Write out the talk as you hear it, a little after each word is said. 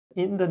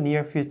In the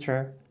near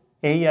future,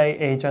 AI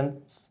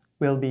agents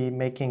will be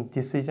making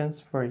decisions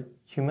for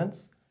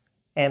humans,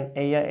 and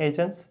AI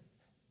agents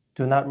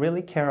do not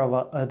really care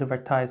about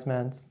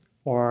advertisements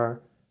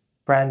or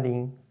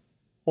branding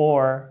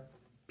or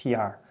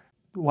PR.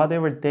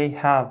 Whatever they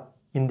have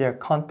in their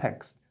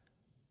context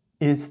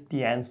is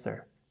the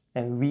answer,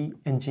 and we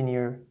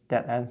engineer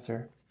that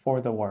answer for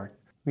the world.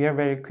 We are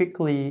very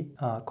quickly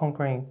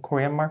conquering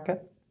Korean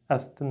market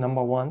as the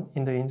number one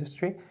in the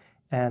industry,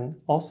 and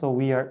also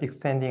we are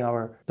extending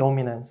our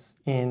dominance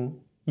in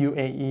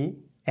UAE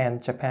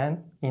and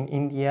Japan, in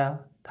India,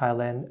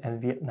 Thailand, and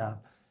Vietnam.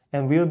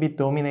 And we'll be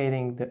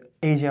dominating the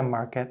Asian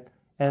market,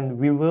 and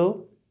we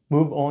will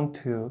move on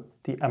to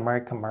the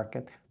American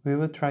market. We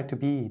will try to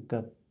be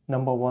the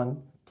number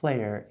one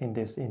player in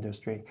this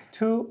industry.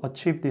 To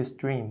achieve this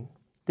dream,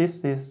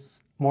 this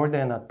is more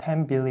than a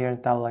 $10 billion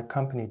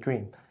company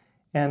dream.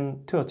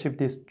 And to achieve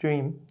this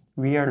dream,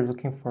 we are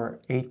looking for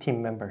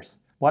 18 members.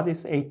 What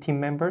is 18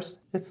 members?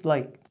 It's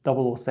like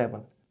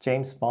 007,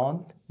 James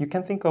Bond. You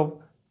can think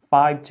of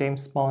 5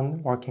 James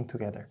Bond working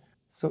together.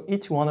 So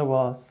each one of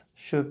us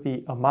should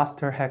be a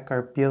master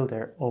hacker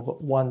builder of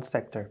one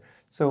sector.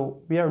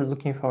 So we are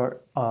looking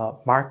for a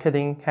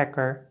marketing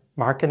hacker,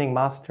 marketing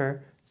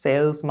master,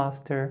 sales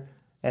master,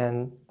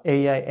 and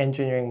AI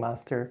engineering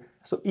master.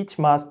 So each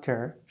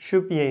master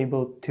should be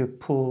able to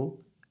pull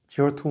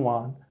 0 to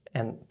 1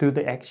 and do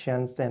the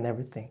actions and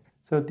everything.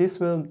 So this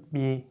will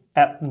be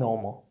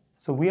abnormal.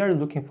 So we are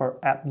looking for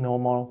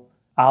abnormal,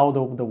 out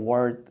of the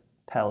world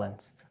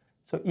talents.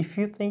 So if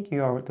you think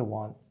you are the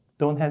one,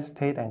 don't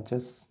hesitate and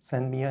just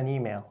send me an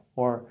email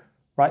or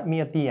write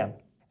me a DM,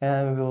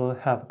 and we'll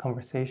have a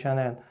conversation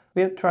and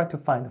we'll try to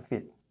find a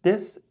fit.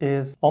 This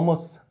is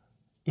almost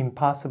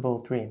impossible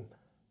dream,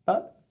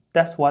 but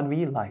that's what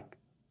we like.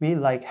 We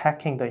like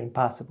hacking the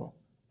impossible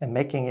and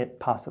making it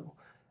possible.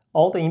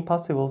 All the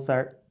impossibles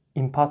are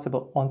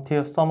impossible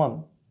until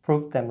someone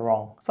proved them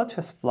wrong, such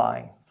as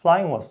flying.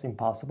 Flying was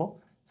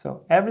impossible.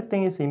 So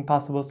everything is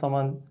impossible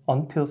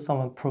until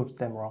someone proves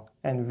them wrong.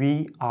 And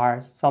we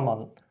are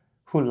someone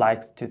who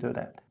likes to do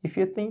that. If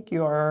you think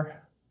you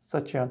are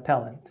such a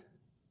talent,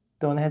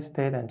 don't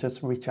hesitate and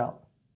just reach out.